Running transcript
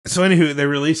So anywho, they're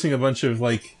releasing a bunch of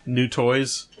like new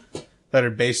toys that are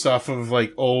based off of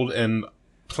like old and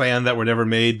planned that were never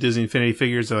made Disney Infinity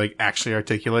figures that like actually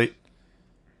articulate.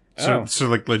 So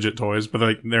like legit toys, but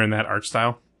like they're in that art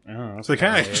style. Oh, so they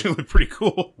kind of actually look pretty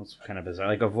cool. That's kind of bizarre.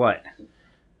 Like of what?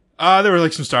 There were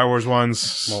like some Star Wars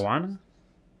ones. Moana?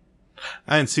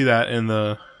 I didn't see that in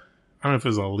the... I don't know if it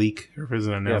was a leak or if it was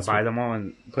an announcement. Yeah, buy them all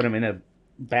and put them in a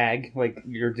bag like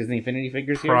your Disney Infinity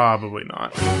figures here? Probably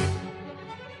not.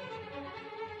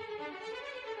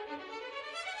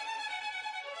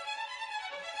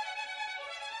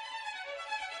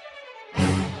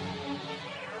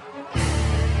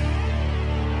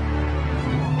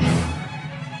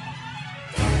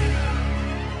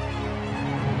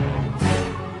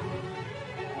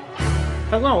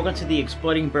 Hello, welcome to the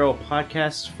Exploding Barrel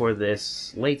podcast for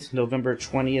this late November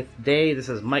 20th day. This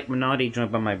is Mike Minotti,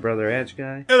 joined by my brother Edge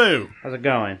Guy. Hello. How's it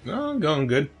going? Oh, going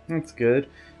good. That's good.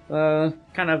 Kind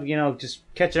of, just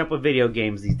catching up with video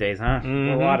games these days, huh?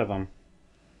 Mm-hmm. A lot of them.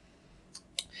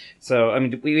 So, I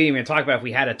mean, we didn't even talk about if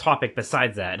we had a topic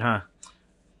besides that, huh?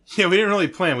 Yeah, we didn't really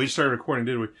plan. We just started recording,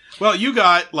 did we? Well, you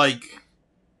got, like,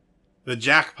 the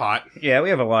jackpot. Yeah, we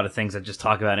have a lot of things to just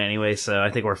talk about anyway, so I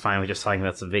think we're fine with just talking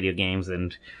about some video games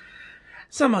and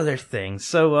some other things.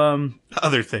 So,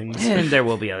 Other things. And there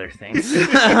will be other things.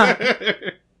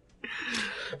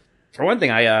 For one thing,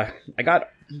 I got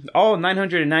all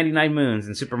 999 moons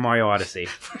in Super Mario Odyssey.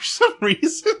 For some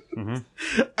reason.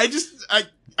 Mm-hmm.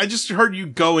 I just heard you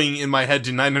going in my head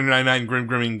to 999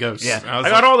 Grimming Ghosts. Yeah, I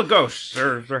got all the ghosts.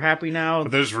 They're happy now.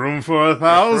 But there's room for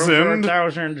 1,000.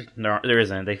 1,000. No, there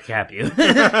isn't. They cap you.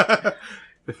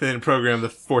 If they didn't program the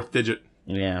fourth digit.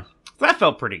 Yeah. That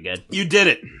felt pretty good. You did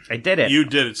it. I did it. You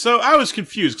did it. So I was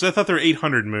confused because I thought there were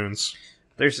 800 moons.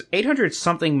 There's 800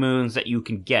 something moons that you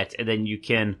can get, and then you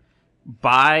can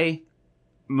buy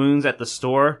moons at the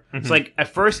store. Mm-hmm. So like at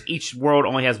first each world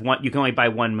only has one, you can only buy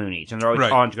one moon each, and they're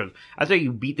always on goes. After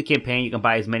you beat the campaign, you can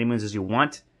buy as many moons as you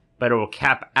want, but it will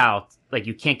cap out, like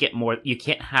you can't get more, you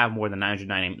can't have more than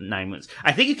 999 moons.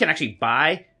 I think you can actually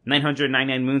buy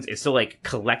 999 moons and still like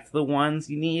collect the ones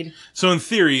you need. So in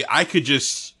theory, I could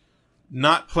just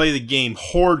not play the game,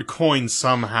 hoard coins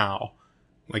somehow.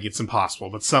 Like it's impossible,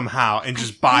 but somehow, and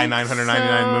just buy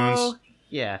 999 moons.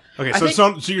 Yeah. Okay,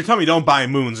 so you're telling me don't buy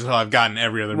moons until I've gotten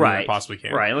every other moon I right, possibly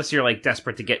can. Right, unless you're like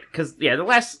desperate to get, because yeah, the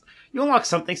last, you unlock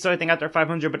something, so I think after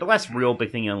 500, but the last real big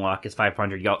thing you unlock is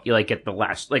 500. You like get the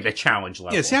last, like the challenge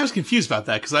level. Yeah, see, I was confused about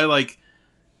that, because I like,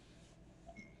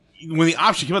 when the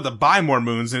option came out to buy more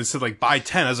moons, and it said like buy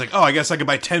 10, I was like, oh, I guess I could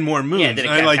buy 10 more moons. Yeah, and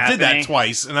I like did that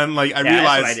twice, and then like I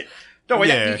realized. Don't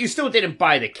worry, you still didn't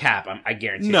buy the cap. I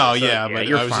guarantee. No, so, but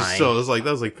you're I was fine. just still. It was like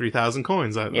that was like 3,000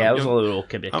 coins. It was a little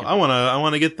committed. I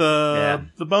wanna get the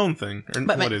bone thing. Or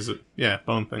what is it? Yeah,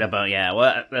 bone thing. The bone. Yeah.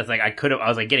 Well, that's like I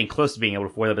was like getting close to being able to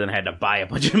afford it, but then I had to buy a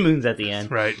bunch of moons at the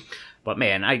end. Right. But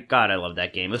man, I love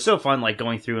that game. It was so fun, like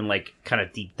going through and like kind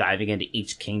of deep diving into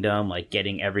each kingdom, like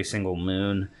getting every single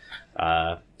moon.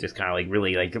 Just kind of like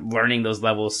really like learning those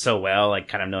levels so well, like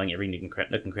kind of knowing every nook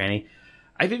and cranny.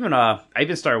 I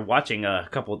even started watching a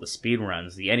couple of the speed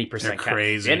runs. The any percent,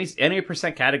 crazy. Any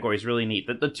percent category is really neat.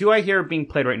 The two I hear being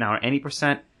played right now are any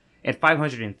percent and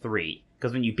 503.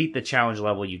 Because when you beat the challenge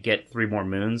level, you get 3 more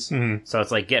moons. Mm-hmm. So it's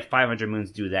like get 500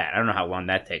 moons, do that. I don't know how long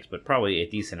that takes, but probably a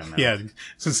decent amount. Yeah,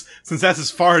 since that's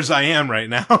as far as I am right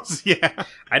now. Yeah,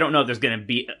 I don't know if there's going to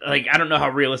be like I don't know how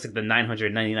realistic the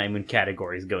 999 moon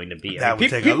category is going to be. That would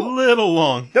take a little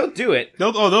long. They'll do it.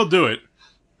 They'll do it.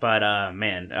 But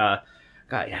man,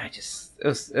 God, yeah, it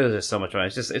was just so much fun.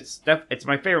 It's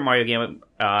my favorite Mario game.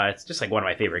 It's just like one of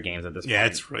my favorite games at this point. Yeah,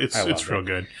 it's real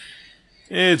good.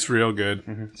 It's real good.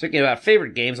 Mm-hmm. Speaking about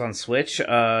favorite games on Switch,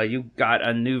 you got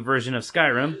a new version of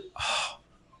Skyrim. Oh,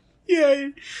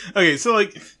 yay! Okay, so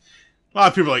like a lot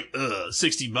of people are like, ugh,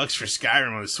 $60 for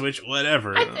Skyrim on the Switch,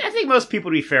 whatever. I think most people,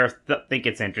 to be fair, think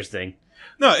it's interesting.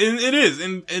 No, it is,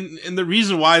 and the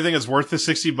reason why I think it's worth the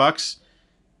 $60.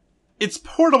 It's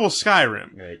portable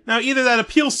Skyrim. Right. Now, either that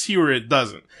appeals to you or it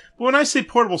doesn't. But when I say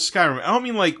portable Skyrim, I don't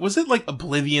mean like, was it like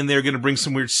Oblivion they were going to bring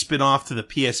some weird spin-off to the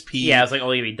PSP? Yeah, it was like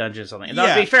only be dungeons or something. And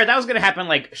to be fair, that was going to happen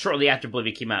like shortly after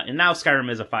Oblivion came out. And now Skyrim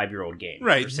is a 5-year-old game.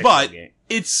 Right, but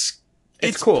it's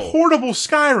cool. Portable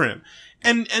Skyrim.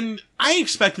 And I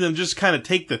expected them to just kind of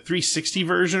take the 360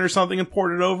 version or something and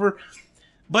port it over.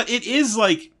 But it is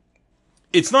like,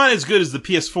 it's not as good as the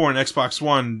PS4 and Xbox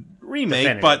One remake,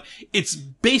 Definitive. But it's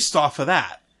based off of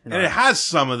that. Right. And it has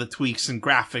some of the tweaks and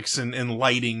graphics and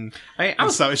lighting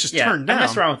and stuff. It's just turned down. I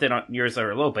messed around with it on yours that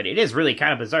were low, but it is really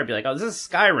kind of bizarre to be like, oh, this is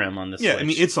Skyrim on this Switch. I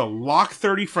mean, it's a lock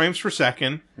 30 frames per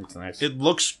second. That's nice. It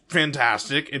looks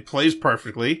fantastic. It plays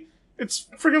perfectly. It's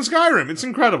freaking Skyrim. It's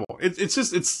incredible. It's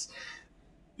just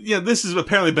this is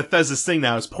apparently Bethesda's thing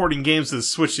now, is porting games to the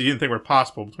Switch that you didn't think were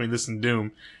possible between this and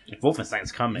Doom.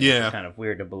 Wolfenstein's coming. Yeah. It's kind of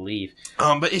weird to believe.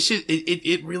 But it's just,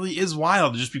 it really is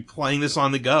wild to just be playing this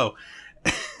on the go.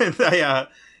 And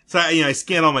I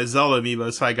scanned all my Zelda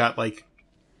amiibo, so I got, like,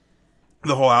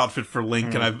 the whole outfit for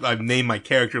Link, and I've named my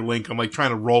character Link. I'm, like, trying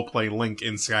to roleplay Link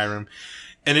in Skyrim.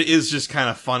 And it is just kind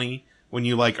of funny when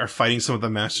you, like, are fighting someone with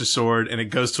a Master Sword, and it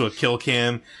goes to a kill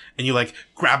cam, and you, like,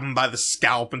 grab them by the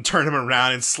scalp and turn them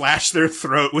around and slash their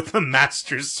throat with the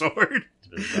Master Sword.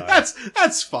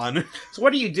 That's fun. So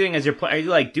what are you doing as you're playing? Are you,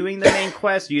 like, doing the main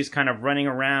quest? Are you just kind of running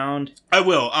around? I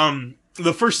will.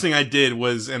 The first thing I did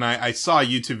was, and I saw a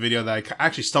YouTube video that I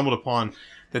actually stumbled upon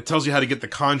that tells you how to get the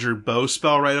Conjure Bow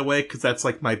spell right away, because that's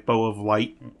like my bow of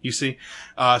light, you see.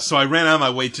 So I ran out of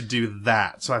my way to do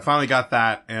that. So I finally got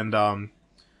that, and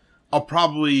I'll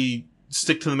probably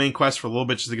stick to the main quest for a little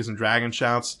bit just to get some dragon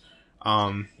shouts.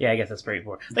 Yeah, I guess that's pretty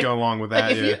important. Go along with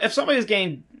that. Like if somebody's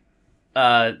getting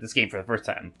this game for the first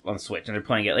time on the Switch and they're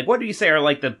playing it, like, what do you say are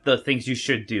like the things you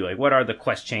should do? Like, what are the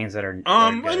quest chains that are?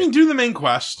 I mean, do the main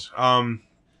quest.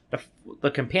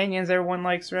 The companions everyone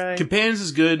likes, right? Companions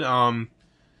is good.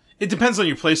 It depends on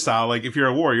your playstyle. Like, if you're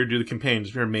a warrior, do the companions.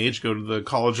 If you're a mage, go to the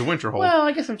College of Winterhold. Well,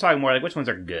 I guess I'm talking more like which ones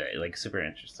are good, like super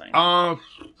interesting.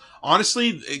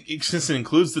 Honestly, since it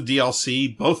includes the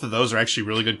DLC, both of those are actually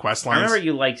really good quest lines. I remember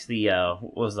you liked the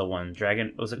what was the one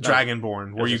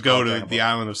Dragonborn, where you go to the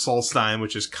island of Solstheim,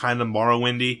 which is kind of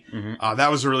Morrowindy. Mm-hmm.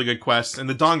 That was a really good quest, and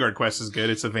the Dawnguard quest is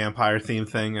good. It's a vampire themed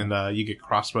thing, and you get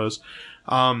crossbows.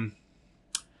 God,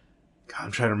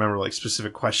 I'm trying to remember like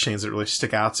specific quest chains that really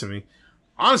stick out to me.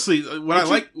 Honestly, what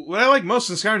I like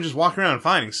most in Skyrim is just walking around and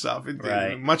finding stuff.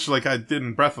 Much like I did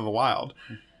in Breath of the Wild.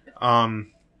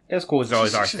 It's cool. There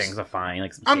always are things to find.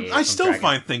 Like I still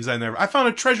find things I found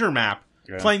a treasure map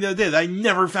playing the other day that I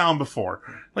never found before.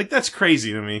 Like, that's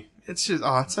crazy to me. It's just,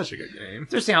 it's such a good game.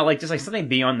 Interesting how, like, just like something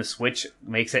beyond the Switch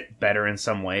makes it better in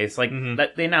some ways. Like,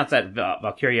 that they announced that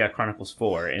Valkyria Chronicles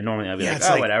 4, and normally I'd be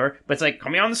like, whatever. But it's like,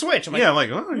 coming on the Switch. I'm like,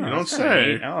 you don't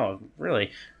say. Oh,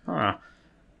 really? Huh.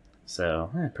 So,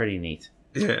 pretty neat.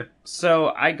 Yeah. So,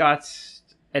 I got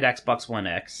an Xbox One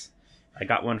X. I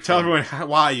got one. Tell everyone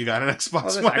why you got an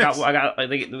Xbox One X. I got.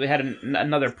 We had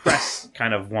another press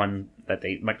kind of one that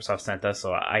Microsoft sent us,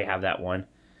 so I have that one.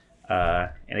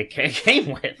 And it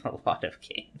came with a lot of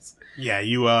games. Yeah,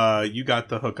 you got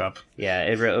the hookup. Yeah,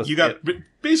 you got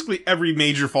basically every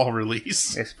major fall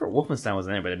release. Except for Wolfenstein was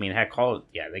in there, but I mean, it had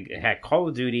Call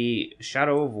of Duty,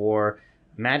 Shadow of War,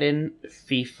 Madden,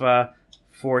 FIFA,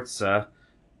 Forza.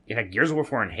 It had Gears of War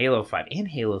 4 and Halo 5 and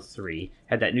Halo 3.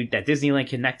 Had that Disneyland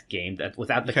Connect game that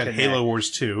without the Kinect. Halo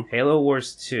Wars 2. Halo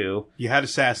Wars 2. You had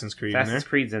Assassin's Creed in there. Assassin's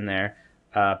Creed's in there.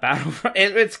 Battlefront.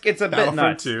 It's a bit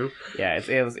nuts. 2. Yeah,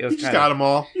 it was. You just got them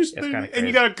all. And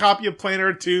you got a copy of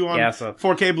Planar 2 on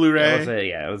 4K Blu-ray.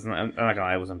 It was. I'm not gonna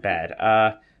lie, it wasn't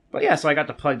bad. But yeah, so I got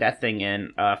to plug that thing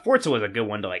in. Forza was a good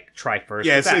one to like try first.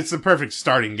 Yeah, it's the perfect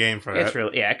starting game for that. It's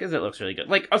really because it looks really good.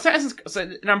 Like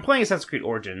and I'm playing Assassin's Creed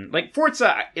Origin. Like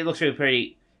Forza, it looks really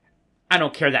pretty. I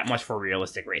don't care that much for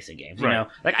realistic racing games. You know,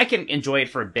 like I can enjoy it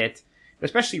for a bit,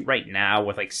 especially right now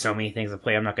with like so many things to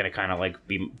play. I'm not going to kind of like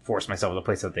force myself to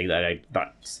play something that I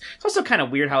thought. It's also kind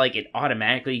of weird how like it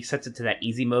automatically sets it to that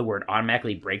easy mode where it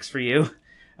automatically breaks for you.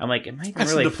 I'm like, am I even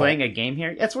really playing a game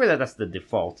here? That's where that's the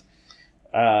default.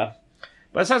 But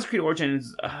Assassin's Creed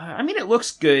Origins, I mean, it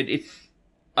looks good. It's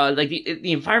like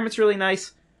the environment's really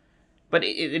nice, but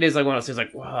it is like one of those things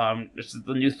like, wow, this is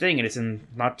the new thing, and it's in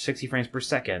not 60 frames per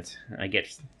second. I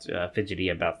get fidgety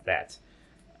about that.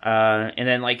 And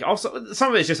then like also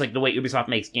some of it's just like the way Ubisoft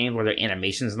makes games where their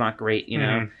animation is not great, you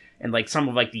know, and like some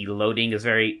of like the loading is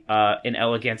very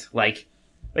inelegant. Like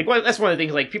that's one of the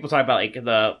things like people talk about like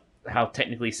how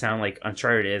technically sound like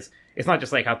Uncharted is. It's not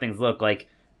just like how things look like.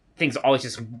 Things always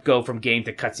just go from game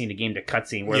to cutscene to game to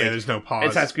cutscene. Where there's no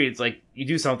pause. Assassin's Creed, it's like you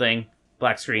do something,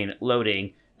 black screen,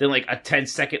 loading, then like a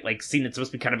 10-second like scene that's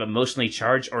supposed to be kind of emotionally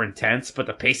charged or intense, but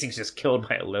the pacing's just killed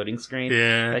by a loading screen.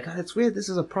 Yeah, like that's weird. This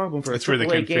is a problem for a AAA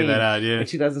game figure that out. Yeah, in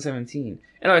 2017.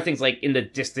 And other things like in the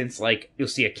distance, like you'll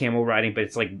see a camel riding, but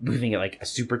it's like moving it like a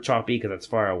super choppy because it's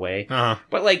far away.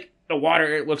 But like the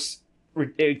water, it looks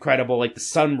incredible. Like the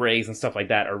sun rays and stuff like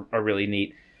that are really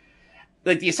neat.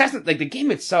 Like the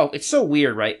game itself, it's so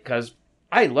weird, right? Because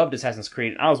I loved Assassin's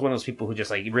Creed. I was one of those people who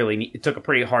just like really took a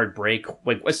pretty hard break.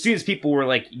 Like as soon as people were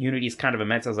like, Unity's kind of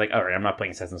immense, I was like, all right, I'm not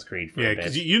playing Assassin's Creed for a bit. Yeah,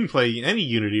 because you didn't play any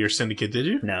Unity or Syndicate, did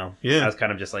you? No. Yeah. I was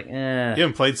kind of just like, You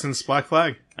haven't played since Black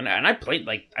Flag. And I played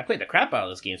the crap out of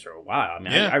those games for a while. I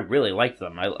mean, I really liked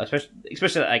them.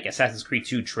 Especially like Assassin's Creed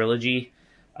 2 trilogy.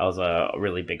 I was a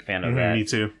really big fan of that. Me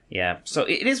too. Yeah, so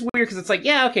it is weird because it's like,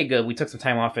 yeah, okay, good, we took some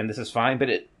time off and this is fine, but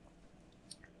it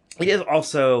is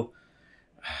also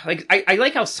like I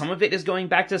like how some of it is going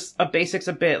back to basics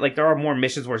a bit. Like there are more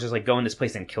missions where it's just like go in this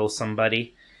place and kill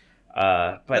somebody.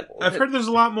 But I've heard there's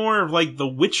a lot more of like The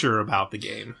Witcher about the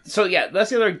game. So yeah, that's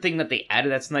the other thing that they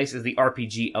added that's nice is the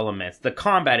RPG elements. The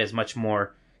combat is much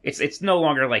more. It's no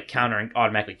longer like counter and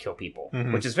automatically kill people,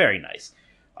 which is very nice.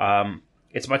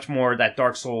 It's much more that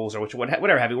Dark Souls or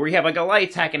whatever have you, where you have like a light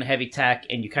attack and a heavy attack,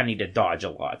 and you kind of need to dodge a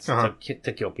lot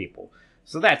to kill people.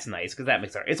 So that's nice because that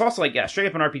makes it. It's also like straight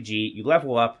up an RPG. You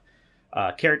level up.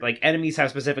 Character like enemies have a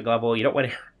specific level. You don't want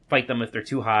to fight them if they're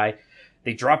too high.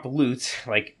 They drop loot,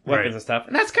 like weapons and stuff.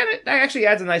 And that actually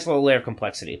adds a nice little layer of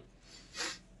complexity.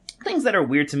 Things that are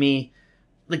weird to me,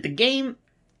 like the game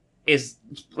is,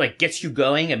 like, gets you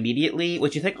going immediately,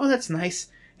 which you think, oh, that's nice.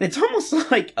 And it's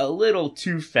almost, like, a little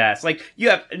too fast. Like, you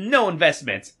have no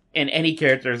investment in any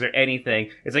characters or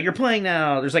anything. It's like, you're playing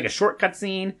now, there's, like, a short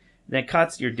cutscene, then it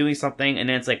cuts, you're doing something, and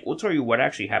then it's like, we'll tell you what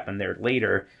actually happened there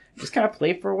later. Just kind of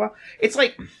play for a while. It's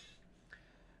like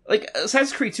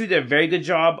Assassin's Creed 2 did a very good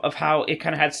job of how it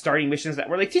kind of had starting missions that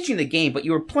were like teaching the game, but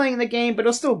you were playing the game, but it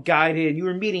was still guided. You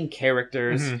were meeting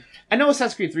characters. I know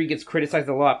Assassin's Creed 3 gets criticized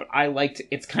a lot, but I liked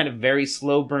its kind of very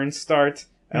slow burn start.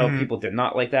 I know people did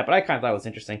not like that, but I kind of thought it was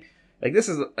interesting. Like this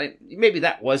is like, maybe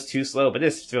that was too slow, but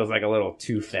this feels like a little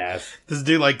too fast. This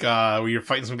dude like where you're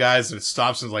fighting some guys and it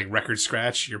stops and it's like record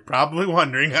scratch. You're probably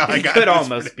wondering how I got. It could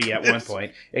almost be at one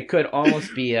point. It could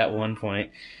almost be at one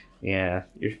point. Yeah,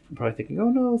 you're probably thinking,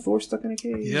 "Oh no, Thor's stuck in a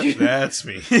cage." Yep, that's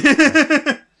me.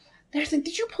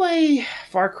 Did you play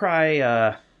Far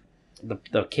Cry,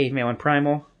 the Caveman one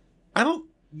Primal? I don't.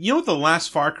 You know what the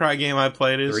last Far Cry game I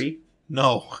played is? 3?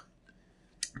 No.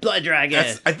 Blood Dragon.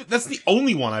 That's the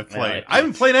only one I've played. I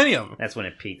haven't played any of them. That's when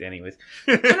it peaked, anyways.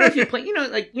 I don't know if you play.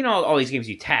 All these games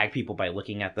you tag people by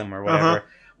looking at them or whatever.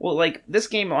 Well, like this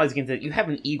game, all these games that you have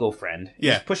an eagle friend.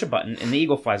 You just push a button and the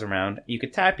eagle flies around. You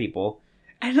could tag people.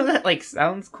 I know that, like,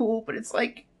 sounds cool, but it's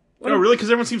like... No, really? Because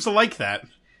everyone seems to like that.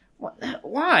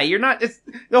 Why? You're not...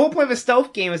 the whole point of a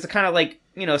stealth game is to kind of, like,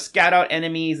 scout out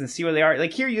enemies and see where they are.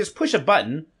 Like, here, you just push a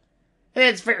button, and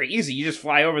it's very easy. You just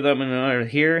fly over them, and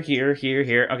here.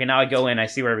 Okay, now I go in, I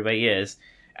see where everybody is.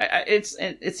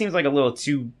 It seems like a little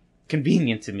too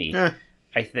convenient to me,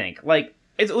 I think. Like,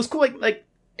 it was cool, like,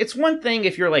 it's one thing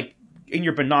if you're, like, in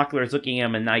your binoculars looking at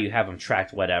them, and now you have them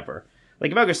tracked, whatever. Like,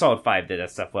 Metal Gear Solid 5 did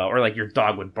that stuff well. Or, like, your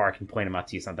dog would bark and point them out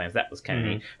to you sometimes. That was kind of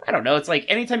neat. I don't know. It's like,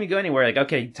 anytime you go anywhere, like,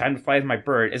 okay, time to fly with my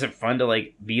bird. Is it fun to,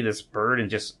 like, be this bird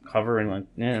and just hover and, like,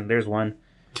 yeah, there's one.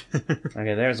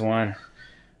 Okay, there's one.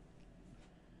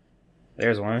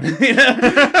 There's one.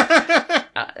 I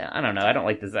don't know. I don't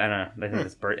like this. I don't know. I think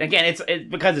this bird... Again, it's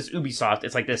because it's Ubisoft.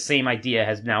 It's like the same idea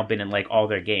has now been in, like, all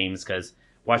their games. Because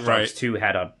Watch Dogs 2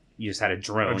 had you just had a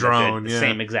drone. That did the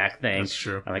same exact thing. That's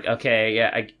true. I'm like, okay,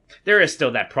 yeah, there is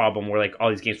still that problem where, like,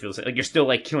 all these games feel like you're still,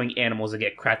 like, killing animals to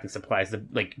get crafting supplies to,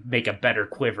 like, make a better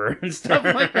quiver and stuff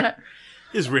like that.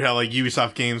 It's weird how, like,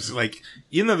 Ubisoft games, like,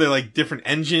 even though they're, like, different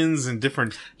engines and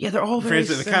different... Yeah, they're all very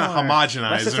similar. They're kind of homogenized in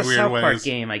weird ways. That's just a South Park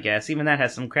game, I guess. Even that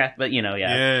has some craft, but,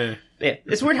 yeah.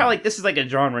 It's weird how, like, this is, like, a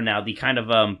genre now, the kind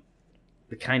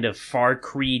of Far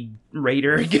Creed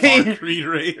Raider game. Far Creed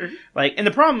Raider. Like, and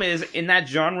the problem is, in that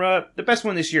genre, the best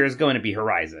one this year is going to be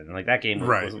Horizon. Like, that game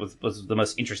was the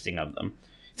most interesting of them.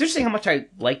 It's interesting how much I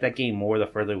like that game more the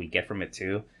further we get from it,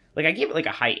 too. Like, I gave it, like,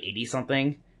 a high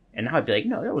 80-something, and now I'd be like,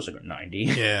 no, that was, like, a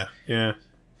 90. Yeah.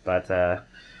 But,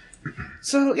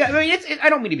 so, yeah, I mean, I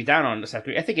don't mean to be down on this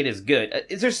after. I think it is good.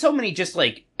 There's so many just,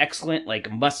 like, excellent, like,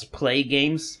 must-play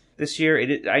games this year.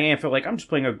 I feel like I'm just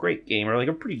playing a great game or like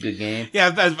a pretty good game.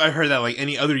 Yeah, I've heard that like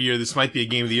any other year this might be a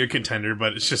Game of the Year contender,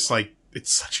 but it's just like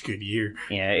it's such a good year.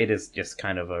 Yeah, it is just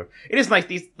kind of it is nice.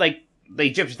 These like the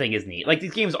Egyptian thing is neat. Like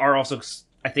these games are also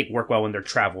I think work well when they're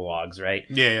travel logs, right?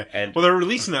 Yeah. And, well, they're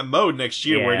releasing that mode next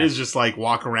year where it is just like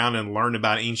walk around and learn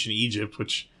about ancient Egypt,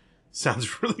 which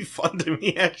sounds really fun to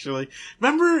me actually.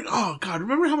 Remember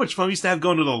how much fun we used to have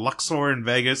going to the Luxor in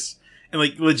Vegas and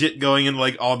like legit going into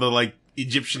like all the like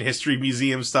Egyptian history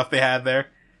museum stuff they had there.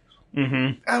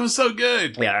 Mm-hmm. That was so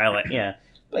good. Yeah,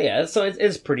 but yeah, so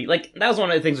it's pretty. Like that was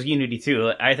one of the things with Unity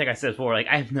too. I think I said before, like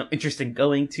I have no interest in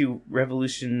going to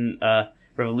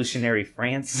revolutionary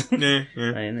France. Yeah,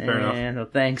 fair enough. No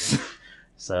thanks.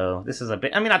 So this is a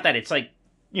bit. I mean, not that it's like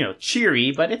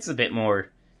cheery, but it's a bit more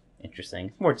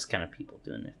interesting. More just kind of people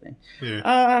doing their thing.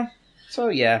 Yeah. So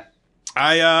yeah.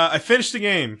 I finished the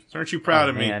game. Aren't you proud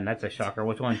of me? Man, that's a shocker.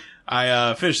 Which one?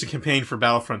 I finished the campaign for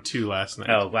Battlefront 2 last night.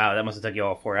 Oh wow, that must have took you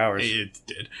all 4 hours. It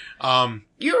did.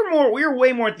 You're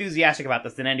way more enthusiastic about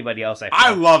this than anybody else.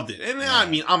 I loved it, and I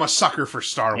mean, I'm a sucker for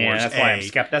Star Wars.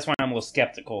 Yeah, that's why I'm a little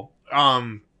skeptical.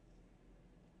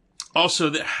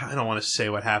 Also, I don't want to say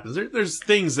what happens. There's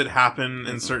things that happen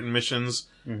in certain missions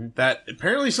that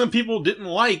apparently some people didn't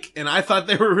like, and I thought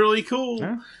they were really cool.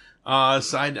 Yeah.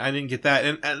 So I didn't get that.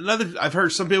 And I've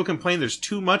heard some people complain there's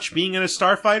too much being in a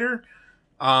starfighter.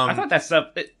 I thought that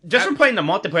stuff, from playing the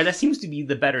multiplayer, that seems to be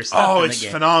the better stuff. Oh, it's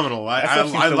phenomenal.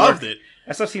 I loved it.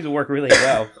 That stuff seems to work really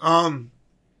well.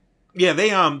 Yeah,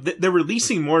 they're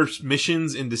releasing more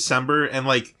missions in December, and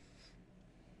like,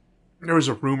 there was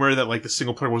a rumor that like the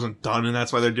single player wasn't done, and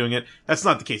that's why they're doing it. That's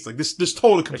not the case. Like this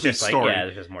told a complete story.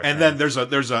 There's just more. And then there's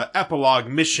a epilogue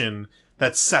mission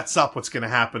that sets up what's going to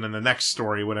happen in the next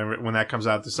story when that comes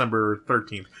out December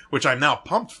 13th, which I'm now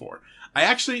pumped for. I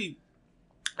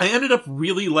ended up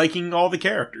really liking all the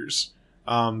characters.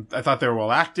 I thought they were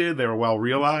well acted, they were well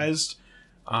realized.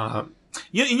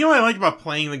 You know what I like about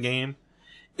playing the game?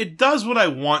 It does what I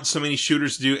want so many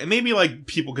shooters to do, and maybe like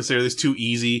people consider this too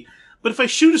easy. But if I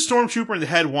shoot a stormtrooper in the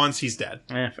head once, he's dead.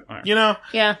 You know?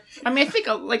 Yeah. I mean, I think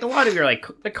like a lot of your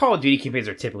the Call of Duty campaigns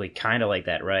are typically kind of like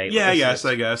that, right? Yeah, I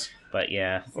guess. But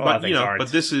yeah,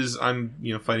 but this is I'm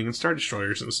fighting in Star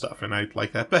Destroyers and stuff, and I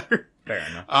like that better. Fair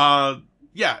enough.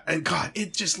 Yeah, and God,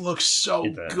 it just looks so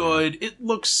good. It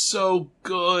looks so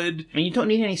good. I mean, you don't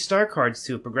need any star cards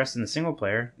to progress in the single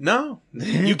player. No,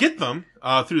 you get them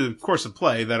through the course of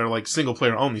play that are like single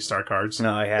player only star cards.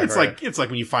 No, I have. It's like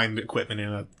when you find equipment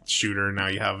in a shooter. Now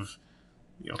you have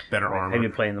better armor. Have you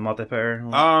played the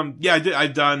multiplayer? Yeah, I did.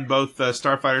 I've done both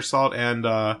Starfighter Assault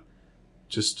and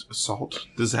just Assault.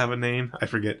 Does it have a name? I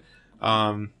forget.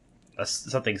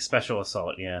 Something Special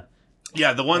Assault. Yeah.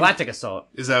 Yeah, the one Galactic Assault.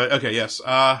 Is that okay? Yes.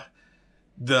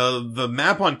 The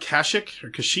map on Kashyyyk or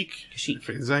Kashyyyk.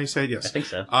 Is that how you say it? Yes. I think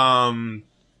so.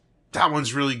 That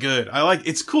one's really good.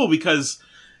 It's cool because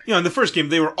in the first game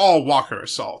they were all Walker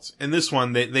Assault. In this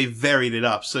one they varied it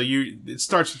up. So it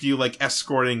starts with you like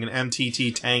escorting an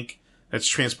MTT tank that's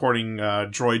transporting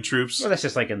droid troops. Well, that's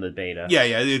just like in the beta. Yeah,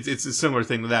 it's a similar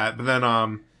thing to that. But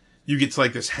then you get to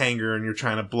like this hangar and you're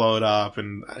trying to blow it up,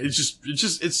 and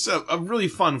it's a really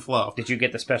fun flow. Did you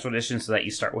get the special edition so that you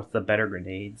start with the better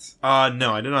grenades?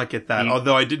 No, I did not get that.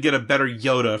 Although I did get a better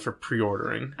Yoda for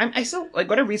pre-ordering. I still like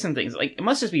whatever recent things. Like it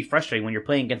must just be frustrating when you're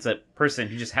playing against a person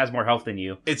who just has more health than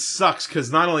you. It sucks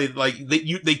because not only like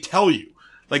they tell you.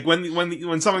 Like when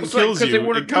someone kills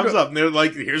you, it comes up and they're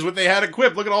like, "Here's what they had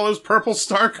equipped. Look at all those purple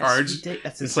star cards."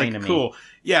 That's insane to me. Cool.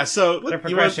 Yeah. So their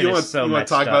progression is so you want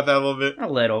to talk about that a little bit? A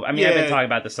little. I mean, I've been talking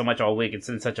about this so much all week. It's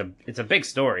a big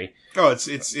story. Oh, it's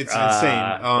insane.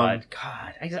 But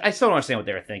God, I still don't understand what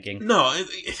they were thinking. No,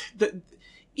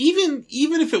 even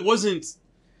if it wasn't.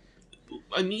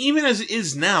 I mean, even as it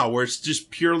is now, where it's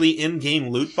just purely in-game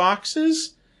loot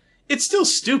boxes, it's still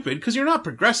stupid because you're not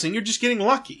progressing. You're just getting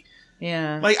lucky.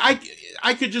 Yeah. Like,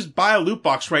 I could just buy a loot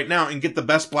box right now and get the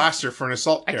best blaster for an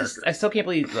assault character. I still can't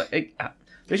believe...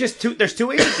 there's two ways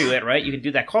to do it, right? You can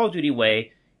do that Call of Duty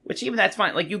way, which even that's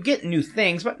fine. Like, you get new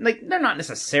things, but like they're not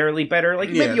necessarily better. Like,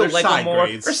 maybe you'll like them more.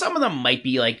 Grades. Or some of them might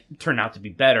be, like, turn out to be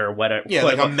better or whatever. Yeah,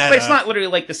 like a meta. But it's not literally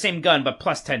like the same gun, but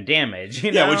plus 10 damage,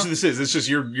 you know? Yeah, which this is. It's just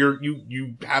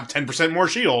you have 10% more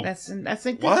shield. That's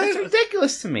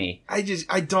ridiculous to me. I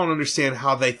don't understand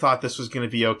how they thought this was going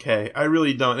to be okay. I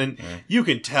really don't. And you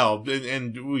can tell,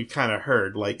 and we kind of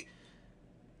heard, like,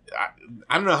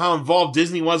 I don't know how involved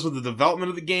Disney was with the development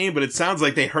of the game, but it sounds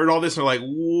like they heard all this and are like,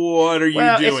 what are you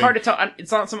doing? It's hard to tell. It's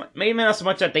not maybe not so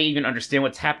much that they even understand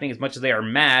what's happening as much as they are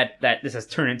mad that this has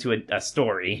turned into a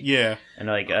story. Yeah. And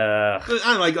like, I don't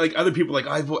know, like other people, like,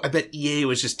 I bet EA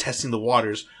was just testing the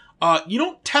waters. You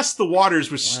don't test the waters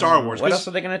with Star Wars. What else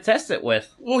are they going to test it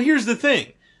with? Well, here's the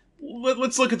thing.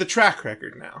 Let's look at the track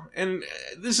record now. And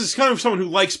this is kind of someone who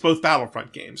likes both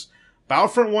Battlefront games.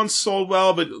 Battlefront 1 sold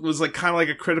well, but it was like kind of like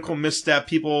a critical misstep.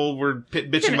 People were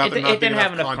bitching about there not being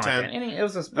enough content. It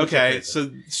was okay,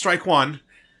 so Strike 1,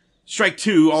 Strike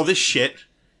 2, all this shit.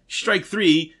 Strike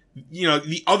 3,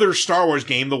 the other Star Wars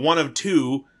game, the one of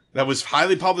two that was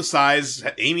highly publicized,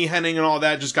 Amy Hennig and all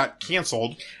that, just got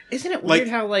canceled. Isn't it weird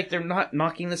how like they're not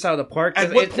knocking this out of the park?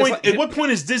 At what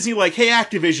point is Disney like, hey,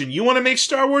 Activision, you want to make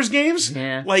Star Wars games?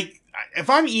 Yeah. Like, if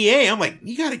I'm EA, I'm like,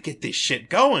 you got to get this shit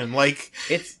going. Like,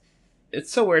 It's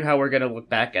so weird how we're going to look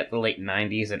back at the late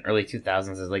 90s and early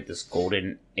 2000s as like this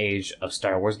golden age of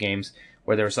Star Wars games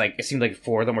where there was like, it seemed like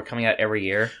 4 of them were coming out every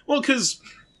year. Well, because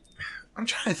I'm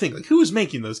trying to think, like, who was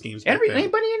making those games back then?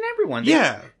 Anybody and everyone.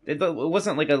 Yeah. It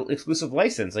wasn't like an exclusive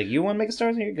license. Like, you want to make a Star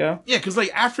Wars? Here you go. Yeah, because,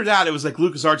 like, after that, it was like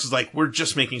LucasArts is like, we're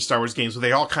just making Star Wars games, but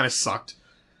they all kind of sucked.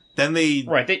 Then they...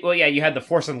 Right. Well, yeah, you had the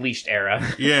Force Unleashed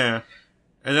era. Yeah.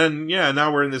 And then, yeah,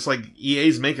 now we're in this, like,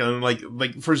 EA's making them,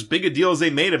 like, for as big a deal as they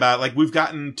made about it, like, we've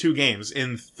gotten 2 games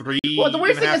in 3 Well, the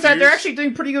weird thing is that they're actually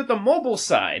doing pretty good with the mobile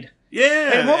side.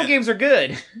 Yeah. And mobile games are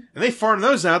good. And they farm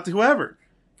those out to whoever.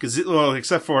 Well,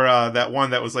 except for that one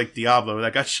that was like Diablo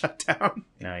that got shut down.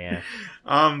 Oh, yeah.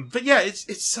 But yeah,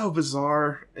 it's so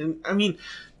bizarre. And, I mean,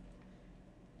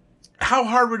 how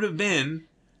hard would it have been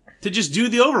to just do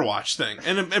the Overwatch thing?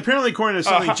 And apparently, according to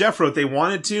something Jeff wrote, they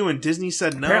wanted to, and Disney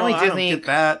said no. Apparently, I don't get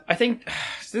that. I think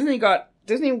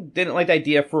Disney didn't like the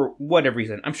idea for whatever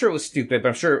reason. I'm sure it was stupid, but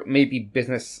I'm sure it may be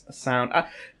business sound.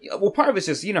 Well, part of it's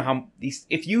just, you know, how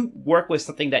if you work with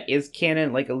something that is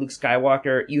canon, like a Luke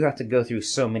Skywalker, you have to go through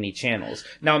so many channels.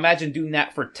 Now imagine doing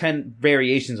that for 10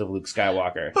 variations of Luke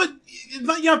Skywalker. But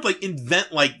you have to, like,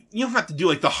 invent, like, you don't have to do,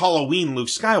 like, the Halloween Luke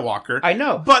Skywalker. I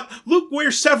know. But Luke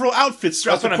wears several outfits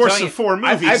throughout the course of 4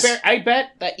 movies. I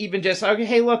bet that even just, okay,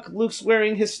 hey, look, Luke's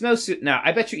wearing his snowsuit now.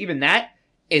 I bet you even that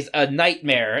is a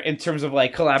nightmare in terms of,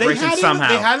 like, collaboration somehow.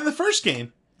 They had in the first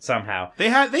game. Somehow. They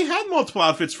had multiple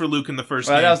outfits for Luke in the first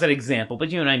game. That was an example,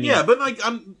 but you know what I mean. Yeah, but, like,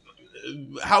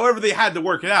 however they had to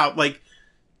work it out, like,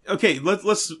 okay,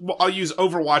 I'll use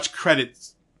Overwatch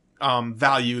credits,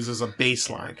 values as a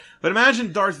baseline. But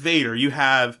imagine Darth Vader. You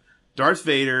have Darth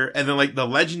Vader, and then, like, the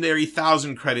legendary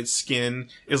 1,000 credit skin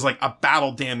is, like, a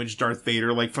battle damage Darth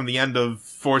Vader, like, from the end of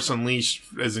Force Unleashed,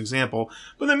 as an example.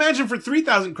 But imagine for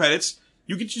 3,000 credits,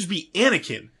 you could just be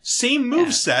Anakin. Same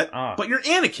moveset, but you're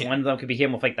Anakin. One of them could be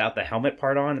him without the helmet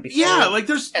part on. Yeah, like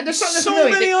there's so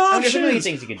many options. There's a million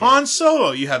things you can do. Han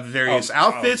Solo, you have various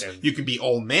outfits. You can be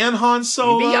old man Han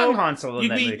Solo. You can be young Han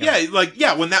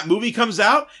Solo. When that movie comes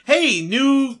out, hey,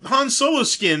 new Han Solo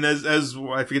skin as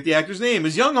I forget the actor's name,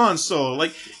 is young Han Solo.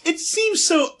 Like, it seems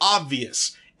so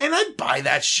obvious, and I'd buy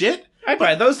that shit. I'd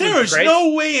buy those things. There's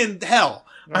no way in hell.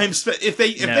 If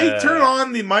they turn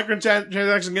on the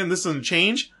microtransactions again, this doesn't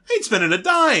change, I ain't spending a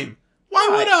dime. Why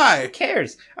would I? Who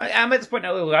cares? I'm at this point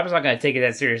now. I'm just not going to take it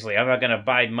that seriously. I'm not going to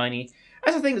buy money.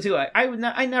 That's the thing too.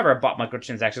 I never bought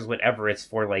microtransactions, whatever it's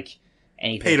for, like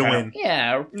anything. Pay to win.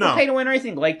 Yeah, no pay to win or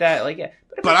anything like that. Like, yeah.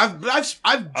 But I've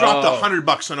dropped $100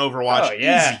 on Overwatch.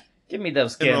 Easy. Give me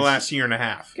those skins. In the last year and a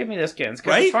half. Give me those skins.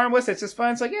 Because right? it's harmless. It's just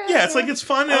fun. It's like, it's like, it's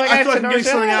fun. I feel like I'm getting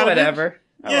something out of it. Whatever.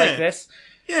 I like this.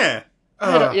 Yeah.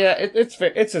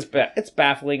 It's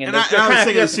baffling. And I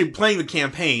was thinking, playing the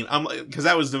campaign, because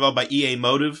that was developed by EA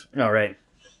Motive. Oh, right.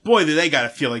 Boy, do they gotta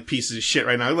feel like pieces of shit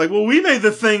right now. Like, well, we made the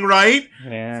thing right.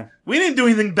 Yeah. We didn't do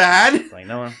anything bad. It's like,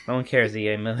 no one cares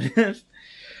EA Motive.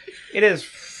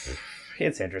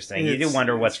 It's interesting. You do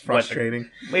wonder what's frustrating.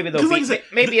 Maybe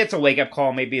it's a wake up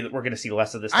call. Maybe we're going to see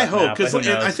less of this stuff. I hope, because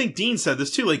I think Dean said this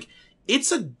too. Like,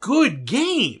 it's a good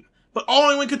game, but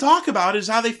all anyone could talk about is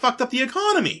how they fucked up the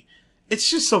economy. It's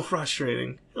just so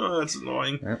frustrating. Oh, that's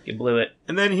annoying. Well, you blew it.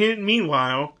 And then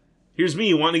meanwhile, here's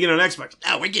me wanting to get on Xbox.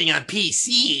 Oh, we're getting on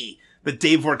PC. The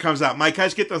day before it comes out, Mike, I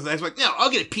just get those on Xbox. No, I'll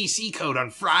get a PC code on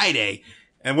Friday.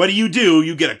 And what do?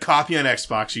 You get a copy on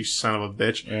Xbox, you son of a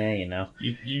bitch. Yeah, you know.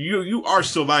 You are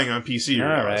still buying on PC.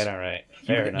 All right.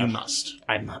 Fair enough. You must.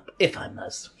 If I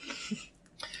must.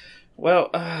 Well,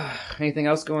 anything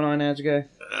else going on, Edge Guy?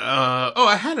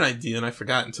 I had an idea and I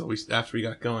forgot after we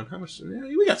got going. How much? Yeah,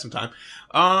 we got some time.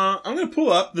 I'm gonna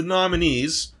pull up the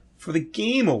nominees for the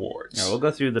Game Awards. Yeah, we'll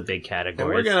go through the big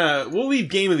categories. And we'll leave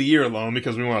Game of the Year alone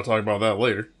because we want to talk about that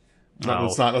later. No.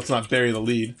 Let's not bury the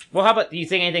lead. Well, how about, do you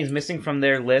think anything's missing from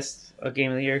their list of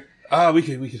Game of the Year? We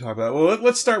could talk about it. Well,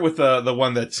 let's start with the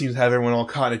one that seems to have everyone all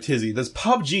caught in a tizzy. Does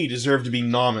PUBG deserve to be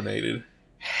nominated?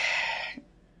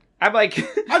 I'm like...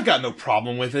 I've got no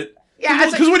problem with it. Yeah,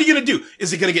 because what are you going to do?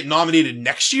 Is it going to get nominated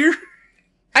next year?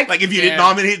 If you didn't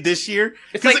nominate it this year?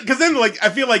 Because then, I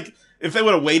feel like if they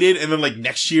would have waited and then,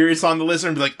 next year it's on the list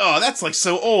and be like, oh, that's,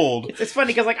 so old. It's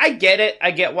funny because, I get it.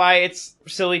 I get why it's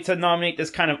silly to nominate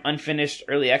this kind of unfinished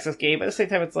early access game, but at the same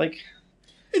time, it's like...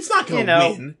 It's not going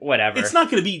to win. Whatever. It's not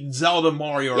going to beat Zelda,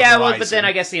 Mario, or Horizon. Well, but then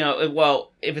I guess,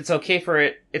 if it's okay for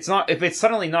it... If it's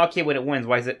suddenly not okay when it wins,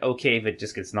 why is it okay if it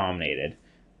just gets nominated?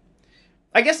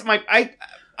 I guess like I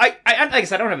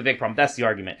said, I don't have a big problem. That's the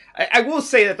argument. I will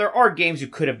say that there are games you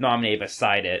could have nominated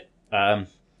beside it.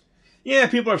 Yeah,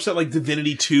 people are upset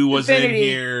Divinity 2 wasn't in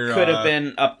here. Could have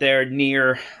been up there.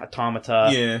 Nier Automata.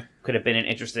 Yeah. Could have been an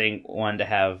interesting one to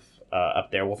have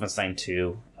up there. Wolfenstein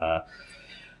 2.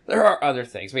 There are other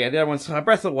things. But yeah, the other ones,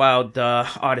 Breath of the Wild,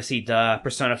 Odyssey,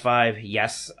 Persona 5,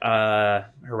 yes.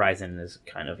 Horizon is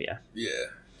kind of, yeah. Yeah.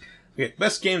 Okay,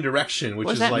 best game direction, which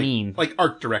What is does that like mean? like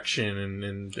art direction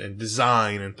and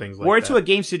design and things like Award that. to a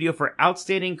game studio for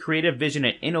outstanding creative vision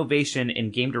and innovation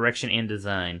in game direction and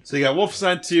design. So you got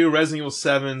Wolfenstein 2, Resident Evil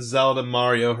 7, Zelda,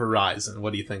 Mario, Horizon.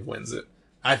 What do you think wins it?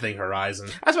 I think Horizon.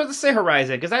 I was about to say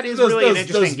Horizon, because that is really an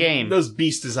interesting game. Those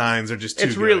beast designs are just too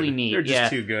It's good. really neat. They're just yeah.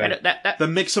 too good. And The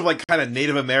mix of like kind of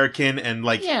Native American and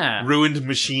like Yeah. ruined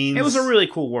machines. It was a really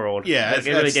cool world. Yeah, Like,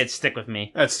 it really did stick with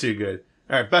me. That's too good.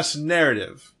 All right, best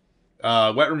narrative.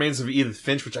 What Remains of Edith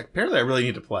Finch, which apparently I really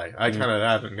need to play. I kind of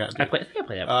haven't gotten to. I think I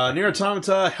played that. Nier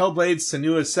Automata, Hellblade,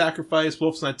 Senua's Sacrifice,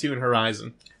 Wolfenstein 2, and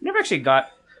Horizon. Never actually got...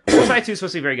 Wolfenstein 2 is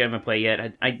supposed to be very good. I haven't played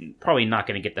yet. I'm probably not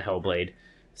going to get the Hellblade.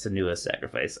 Senua's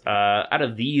Sacrifice. Out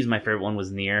of these, my favorite one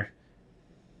was Nier.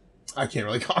 I can't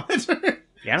really comment.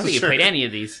 Yeah, I don't think you played any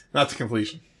of these. Not to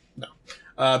completion.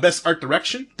 No. Best art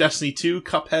direction: Destiny 2,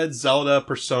 Cuphead, Zelda,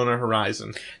 Persona,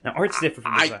 Horizon. Now, art's different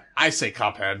from design. I say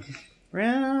Cuphead.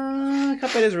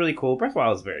 Cuphead is really cool. Breath of the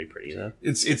Wild is very pretty, though.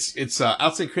 It's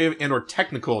outstanding creative and or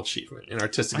technical achievement in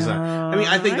artistic design. I mean,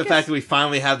 I think I the guess- fact that we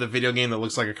finally have the video game that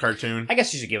looks like a cartoon. I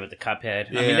guess you should give it to Cuphead.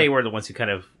 I Yeah. mean, they were the ones who kind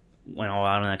of went all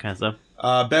out on that kind of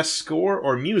stuff. Best score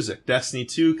or music: Destiny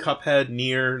 2, Cuphead,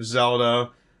 Nier,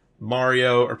 Zelda,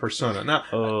 Mario, or Persona. Now,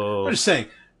 Oh. I'm just saying,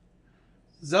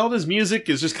 Zelda's music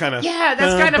is just kind of Yeah,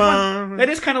 that's kind of fun. That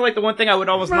is kind of like the one thing I would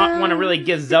almost not want to really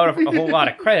give Zelda a whole lot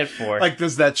of credit for. like.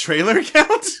 Does that trailer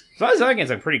count? So those other games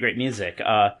have pretty great music.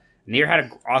 Nier had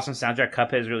an awesome soundtrack.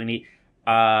 Cuphead is really neat.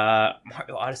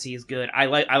 Mario Odyssey is good. I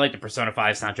like the Persona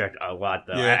 5 soundtrack a lot,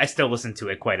 though. Yeah. I still listen to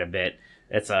it quite a bit.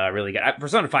 It's really good.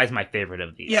 Persona 5 is my favorite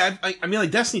of these. Yeah, I mean,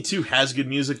 like Destiny 2 has good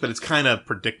music, but it's kind of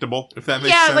predictable. If that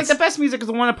makes Yeah, sense. like the best music is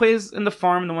the one that plays in the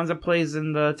farm and the ones that plays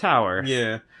in the tower.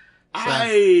 Yeah.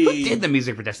 Who did the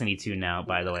music for Destiny 2 now,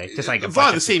 by the way? Just like a lot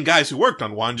of the same guys who worked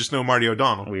on one, just no Marty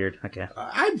O'Donnell. Weird. Okay.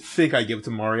 I think I give it to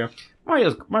Mario.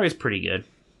 Mario's pretty good.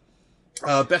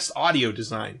 Best audio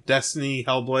design: Destiny,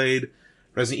 Hellblade,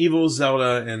 Resident Evil,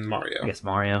 Zelda, and Mario. I guess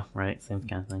Mario, right? Same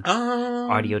kind of thing. Um,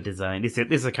 Audio design. This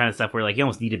is the kind of stuff where like you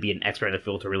almost need to be an expert in the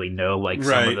field to really know like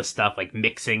some Right. of the stuff like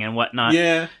mixing and whatnot.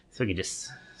 Yeah, So we can just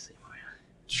say Mario.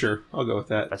 sure. I'll go with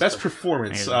that. Best Best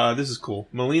performance. Amazing. This is cool.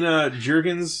 Melina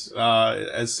Juergens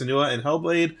as Senua in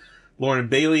Hellblade. Lauren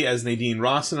Bailey as Nadine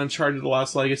Ross in Uncharted: The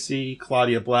Lost Legacy.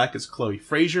 Claudia Black as Chloe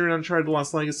Fraser in Uncharted: The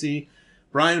Lost Legacy.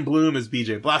 Brian Bloom as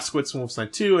BJ Blazkowicz in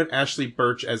Wolfenstein 2. And Ashley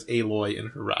Birch as Aloy in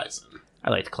Horizon. I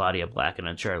liked Claudia Black and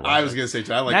Uncharted. I was going to say,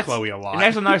 too, I like Chloe a lot. And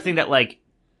that's another thing that like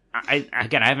I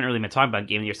haven't really been talking about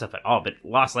Game of the Year stuff at all, but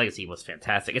Lost Legacy was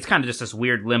fantastic. It's kind of just this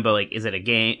weird limbo. Like, is it a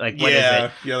game? Like, what is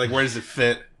it? Yeah, like, where does it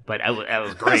fit? But that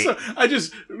was great. Also, I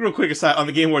just real quick aside on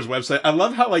the Game Awards website, I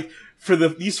love how like for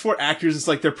these four actors, it's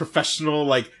like their professional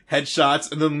like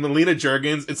headshots, and then Melina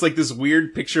Juergens, it's like this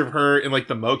weird picture of her in like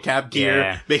the mocap gear,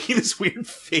 Yeah. making this weird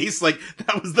face. Like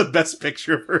that was the best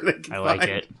picture of her they could I like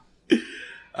find.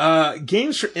 it.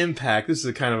 Games for impact. This is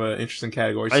a kind of an interesting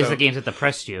category. At least So, the games that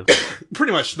depressed you.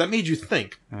 pretty much that made you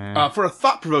think. For a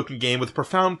thought-provoking game with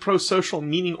profound pro-social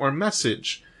meaning or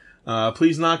message.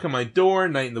 Please knock on my door,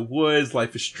 Night in the Woods,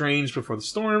 Life is Strange, Before the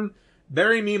Storm,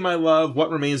 Bury Me, My Love, What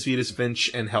Remains of Edith Finch,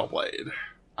 and Hellblade.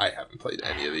 I haven't played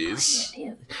any of these.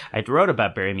 I wrote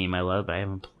about Bury Me, My Love, but I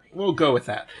haven't played. We'll go with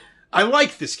that. I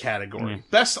like this category.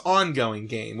 Best ongoing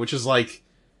game, which is like,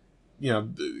 you know,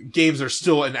 games that are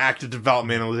still in active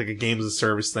development, like a games as a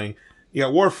service thing. You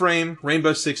got Warframe,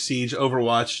 Rainbow Six Siege,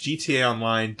 Overwatch, GTA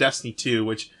Online, Destiny 2,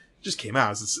 which just came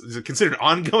out. Is it considered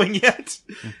ongoing yet?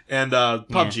 And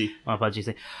PUBG. Yeah. Well, PUBG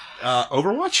thing.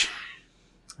 Overwatch?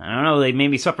 I don't know. They made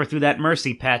me suffer through that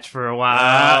Mercy patch for a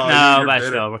while. Oh, No, you're but bitter.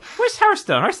 still. Where's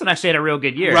Hearthstone? Hearthstone actually had a real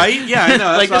good year. Right? Yeah, I know.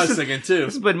 That's Like, what I this was is- thinking too.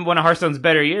 This has been one of Hearthstone's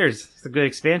better years. It's the good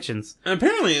expansions. And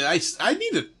apparently, I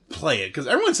need to play it because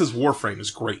everyone says Warframe is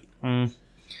great.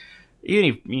 You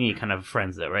need kind of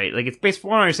friends though, right? Like it's basically,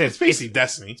 what I understand, It's basically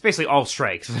Destiny. it's basically all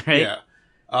strikes, right?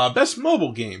 Yeah. Best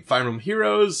mobile game: Fire Emblem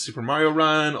Heroes, Super Mario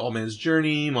Run, All Man's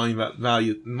Journey, Monument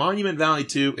Valley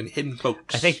 2, and Hidden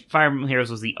Focus. I think Fire Emblem Heroes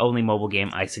was the only mobile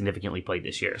game I significantly played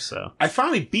this year. So I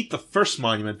finally beat the first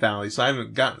Monument Valley, so I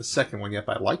haven't gotten the second one yet,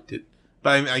 but I liked it.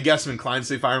 But I guess I'm inclined to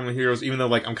say Fire Emblem Heroes, even though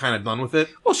like I'm kind of done with it.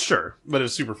 well, sure. But it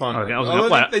was super fun. Okay, I was Although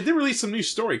gonna- they did release some new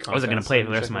story content. I wasn't going to play it for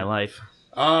the rest of my life.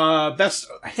 Best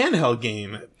handheld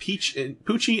game: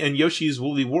 Poochie and Yoshi's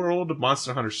Woolly World,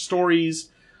 Monster Hunter Stories.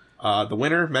 The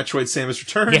winner: Metroid: Samus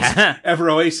Returns, Yeah. Ever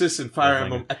Oasis, and Fire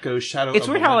Definitely. Emblem Echo Shadow. It's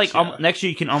of weird how like Valencia. next year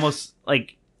you can almost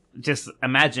like just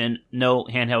imagine no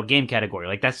handheld game category.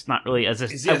 Like that's not really as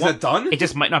Is that done? It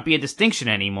just might not be a distinction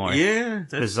anymore. Yeah,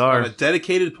 that's Bizarre. on a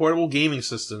dedicated portable gaming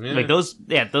system. Yeah. Like those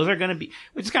are going to be,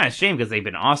 which is kind of a shame because they've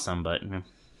been awesome. But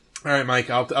All right, Mike,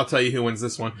 I'll tell you who wins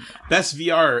this one. Best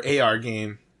VR or AR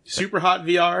game. Super Hot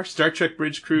VR, Star Trek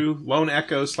Bridge Crew, Lone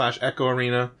Echo / Echo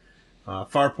Arena,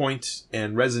 Farpoint,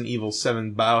 and Resident Evil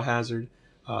 7 Biohazard.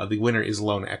 The winner is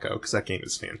Lone Echo, because that game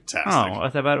is fantastic. Oh,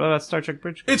 what about Star Trek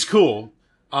Bridge? It's cool.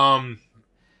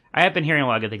 I have been hearing a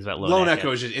lot of good things about Lone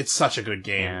Echo is it's such a good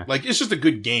game. Yeah. Like, it's just a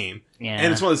good game. Yeah.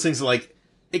 And it's one of those things that, like,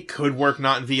 it could work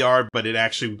not in VR, but it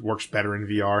actually works better in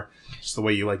VR. Just the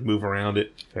way you, like, move around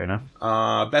it. Fair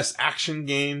enough. Best action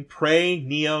game, Prey,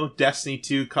 Neo, Destiny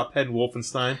 2, Cuphead,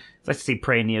 Wolfenstein. It's nice to see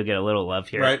Prey and Neo get a little love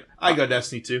here. Right? I go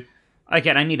Destiny 2.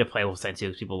 Again, I need to play Wolfenstein 2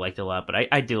 because people liked it a lot, but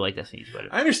I do like Destiny 2 better.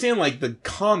 I understand, like, the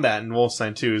combat in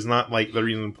Wolfenstein 2 is not, like, the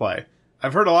reason to play.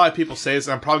 I've heard a lot of people say this,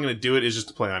 and I'm probably going to do it, is just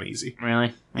to play on easy.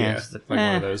 Really? Yeah, it's like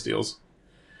one of those deals.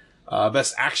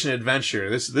 Best action adventure.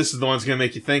 This is the one that's going to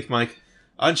make you think, Mike.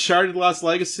 Uncharted Lost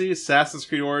Legacy, Assassin's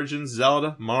Creed Origins,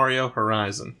 Zelda, Mario,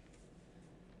 Horizon.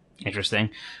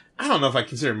 Interesting. I don't know if I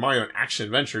consider Mario an action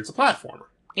adventure. It's a platformer.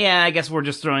 Yeah, I guess we're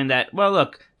just throwing that. Well,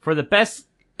 look, for the best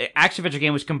action adventure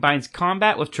game which combines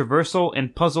combat with traversal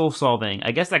and puzzle solving,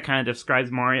 I guess that kind of describes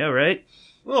Mario, right?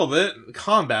 A little bit.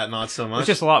 Combat, not so much. It's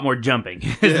just a lot more jumping.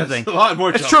 Yeah, it's a lot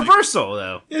more It's jumping. traversal,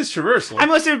 though. It's traversal. I'm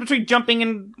listening between jumping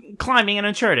and climbing in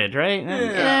Uncharted, right?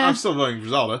 Yeah, I'm still voting for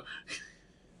Zelda.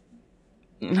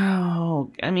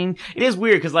 No, I mean, it is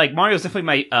weird because, like, Mario's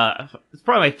definitely it's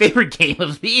probably my favorite game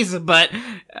of these, but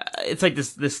it's like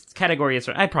this category is,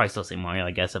 I'd probably still say Mario, I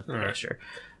guess, yeah, right. sure.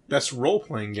 Best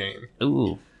role-playing game.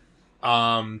 Ooh.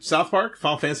 South Park,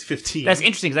 Final Fantasy 15. That's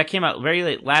interesting because that came out very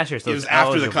late last year, so it was it's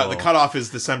after eligible. the cutoff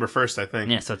is December 1st, I think.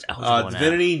 Yeah, so it's eligible now.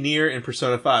 Divinity, Nier, and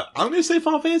Persona 5. I'm going to say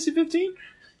Final Fantasy 15.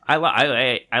 I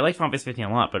like Final Fantasy 15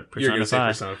 a lot, but You're going Persona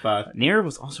to say 5. Persona 5. Nier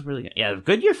was also really good. Yeah,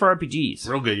 good year for RPGs.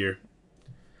 Real good year.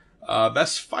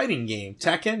 Best fighting game.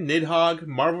 Tekken, Nidhogg,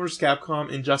 Marvel vs. Capcom,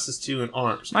 Injustice 2, and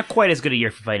ARMS. Not quite as good a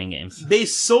year for fighting games.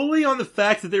 Based solely on the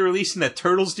fact that they're releasing that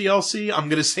Turtles DLC, I'm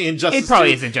going to say Injustice 2. It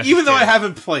probably is Injustice even though 2. I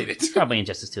haven't played it. Probably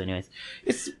Injustice 2 anyways.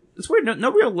 It's weird.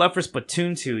 No real love for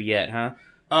Splatoon 2 yet, huh?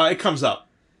 It comes up.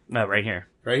 Oh, right here.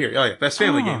 Right here. Oh, yeah. Best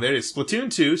family Oh. game. There it is.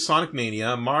 Splatoon 2, Sonic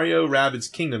Mania, Mario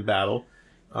Rabbids Kingdom Battle,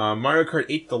 Mario Kart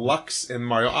 8 Deluxe, and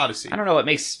Mario Odyssey. I don't know what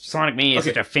makes Sonic Mania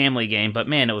such a family game, but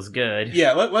man, it was good.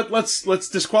 Yeah, let's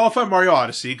disqualify Mario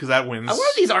Odyssey, because that wins. A lot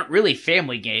of these aren't really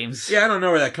family games. Yeah, I don't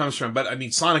know where that comes from, but I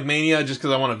mean, Sonic Mania, just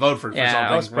because I want to vote for Yeah,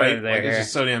 I'll something, put it right? there, Like, it's yeah.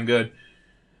 just so damn good.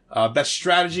 Best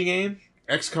strategy game,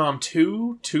 XCOM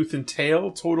 2, Tooth and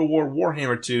Tail, Total War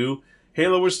Warhammer 2,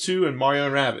 Halo Wars 2, and Mario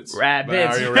and Rabbids.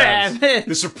 Mario Rabbids.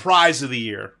 The surprise of the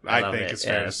year, I I love think it, it's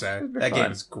fair yeah. to say. Super That fun.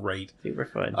 game is great. Super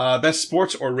fun. Best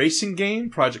sports or racing game,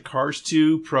 Project Cars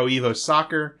 2, Pro Evo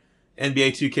Soccer,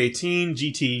 NBA 2K18,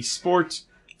 GT Sport,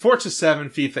 Forza 7,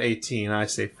 FIFA 18. I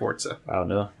say Forza.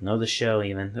 Wow, know the show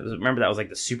even. Remember that was like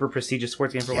the super prestigious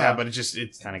sports game for a while? Yeah, but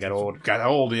it's kind of got old. got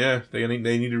old, yeah. They need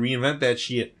to reinvent that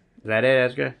shit. Is that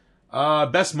it? That's good.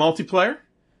 Best multiplayer,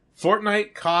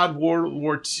 Fortnite, COD, World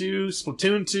War 2,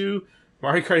 Splatoon 2,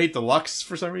 Mario Kart 8 Deluxe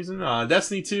for some reason,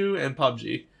 Destiny 2, and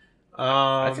PUBG.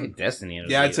 I'd say Destiny.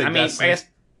 Yeah, I'd say I Destiny. guess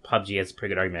PUBG has a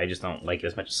pretty good argument. I just don't like it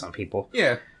as much as some people.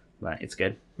 Yeah. But it's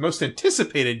good. Most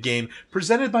anticipated game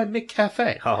presented by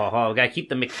McCafe. Ho ho ho! Gotta keep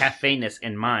the McCafe-ness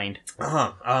in mind.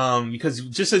 Because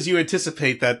just as you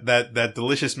anticipate that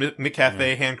delicious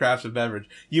McCafe handcrafted beverage,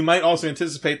 you might also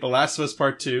anticipate The Last of Us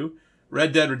Part 2,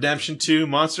 Red Dead Redemption 2,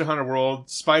 Monster Hunter World,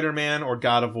 Spider-Man, or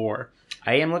God of War.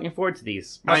 I am looking forward to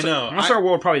these. I know. Monster Hunter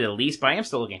World probably the least, but I am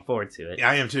still looking forward to it. Yeah,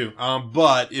 I am too.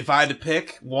 But if I had to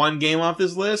pick one game off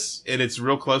this list, and it's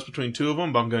real close between two of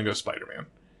them, but I'm going to go Spider-Man.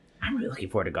 I'm really looking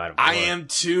forward to God of War. I am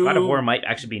too. God of War might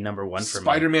actually be number one for me.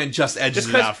 Spider-Man just edges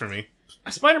it out for me.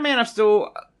 Spider-Man, I'm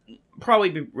still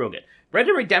probably be real good. Red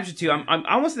Dead Redemption 2, I'm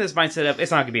almost in this mindset of it's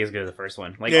not going to be as good as the first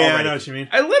one. Like, Yeah, already. I know what you mean.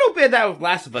 A little bit of that with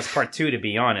Last of Us Part 2, to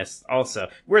be honest, also.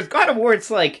 Whereas God of War, it's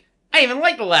like, I even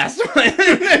like the last one.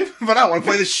 But I want to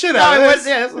play the shit out of this.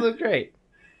 Yeah, this one looks great.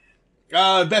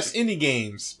 Best indie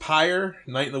games. Pyre,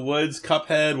 Night in the Woods,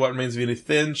 Cuphead, What Remains of Edith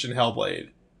Finch, and Hellblade.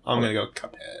 I'm going to go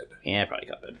Cuphead. Yeah, probably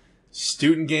Cuphead.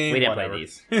 Student game, We didn't whatever. play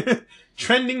these.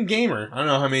 Trending gamer. I don't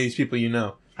know how many of these people you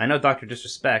know. I know Dr.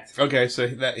 Disrespect. Okay, so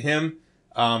that him,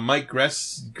 Mike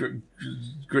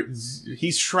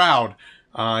he's Shroud.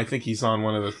 I think he's on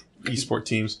one of the esport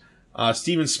teams.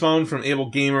 Steven Spohn from Able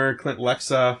Gamer, Clint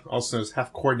Lexa, also known as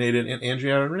Half Coordinated, and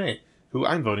Andrea Renee, who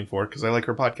I'm voting for because I like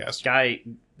her podcast. Guy,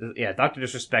 yeah, Dr.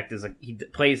 Disrespect he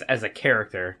plays as a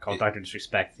character called Dr.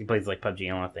 Disrespect. He plays like PUBG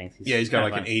and a lot of things. Yeah, he's got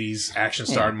like kinda an 80s action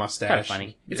star mustache. Kind of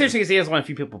funny. It's interesting because he has one of the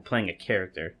few people playing a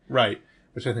character. Right,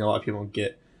 which I think a lot of people don't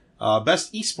get.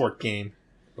 Best esport game.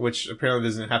 which apparently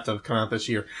doesn't have to come out this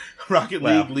year. Rocket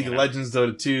Well, League, League you of know. Legends,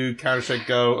 Dota 2, Counter-Strike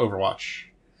Go, Overwatch.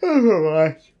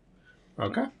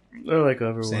 Okay. I like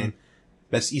Overwatch. Same.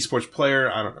 Best esports player,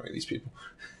 I don't know any of these people.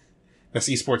 Best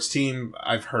esports team,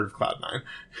 I've heard of Cloud9.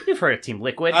 You've heard of Team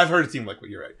Liquid. I've heard of Team Liquid,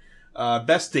 you're right.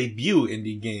 Best debut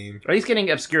indie game. Are these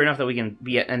getting obscure enough that we can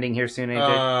be ending here soon,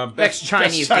 AJ? Best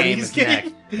Chinese game is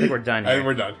next. I think we're done I here. think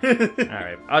we're done. All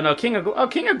right. Oh no, King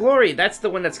of Glory. That's the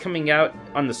one that's coming out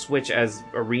on the Switch as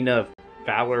Arena of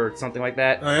Valor or something like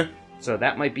that. Oh, yeah? So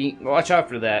that might be. Watch out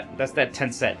for that. That's that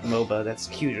Tencent MOBA. That's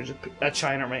huge. That's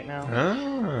China right now.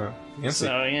 Ah. Fancy.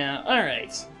 So yeah. All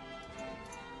right.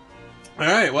 All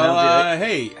right, well, That'll do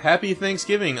hey, happy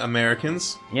Thanksgiving,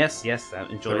 Americans. Yes.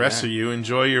 Enjoy The rest that. of you,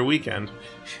 enjoy your weekend.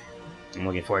 I'm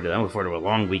looking forward to that. I'm looking forward to a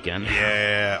long weekend.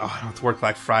 Yeah. Oh, I don't have to work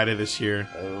Black Friday this year.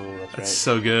 Oh, that's That's right.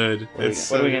 so good.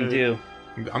 What are we gonna do?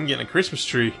 I'm getting a Christmas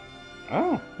tree.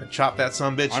 Oh, Gonna chop that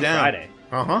son bitch on down. Friday.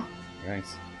 Uh-huh.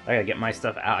 Nice. I gotta get my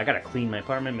stuff out. I gotta clean my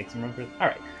apartment, make some room for it. All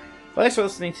right. Well, thanks for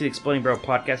listening to the Exploding Barrel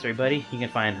Podcast, everybody. You can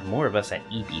find more of us at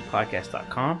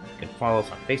ebpodcast.com. You can follow us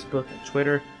on Facebook and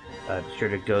Twitter. Be sure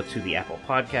to go to the Apple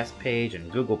Podcast page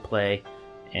and Google Play.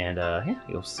 And yeah,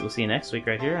 we'll see you next week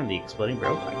right here on the Exploding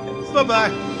Barrel Podcast.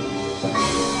 Bye-bye.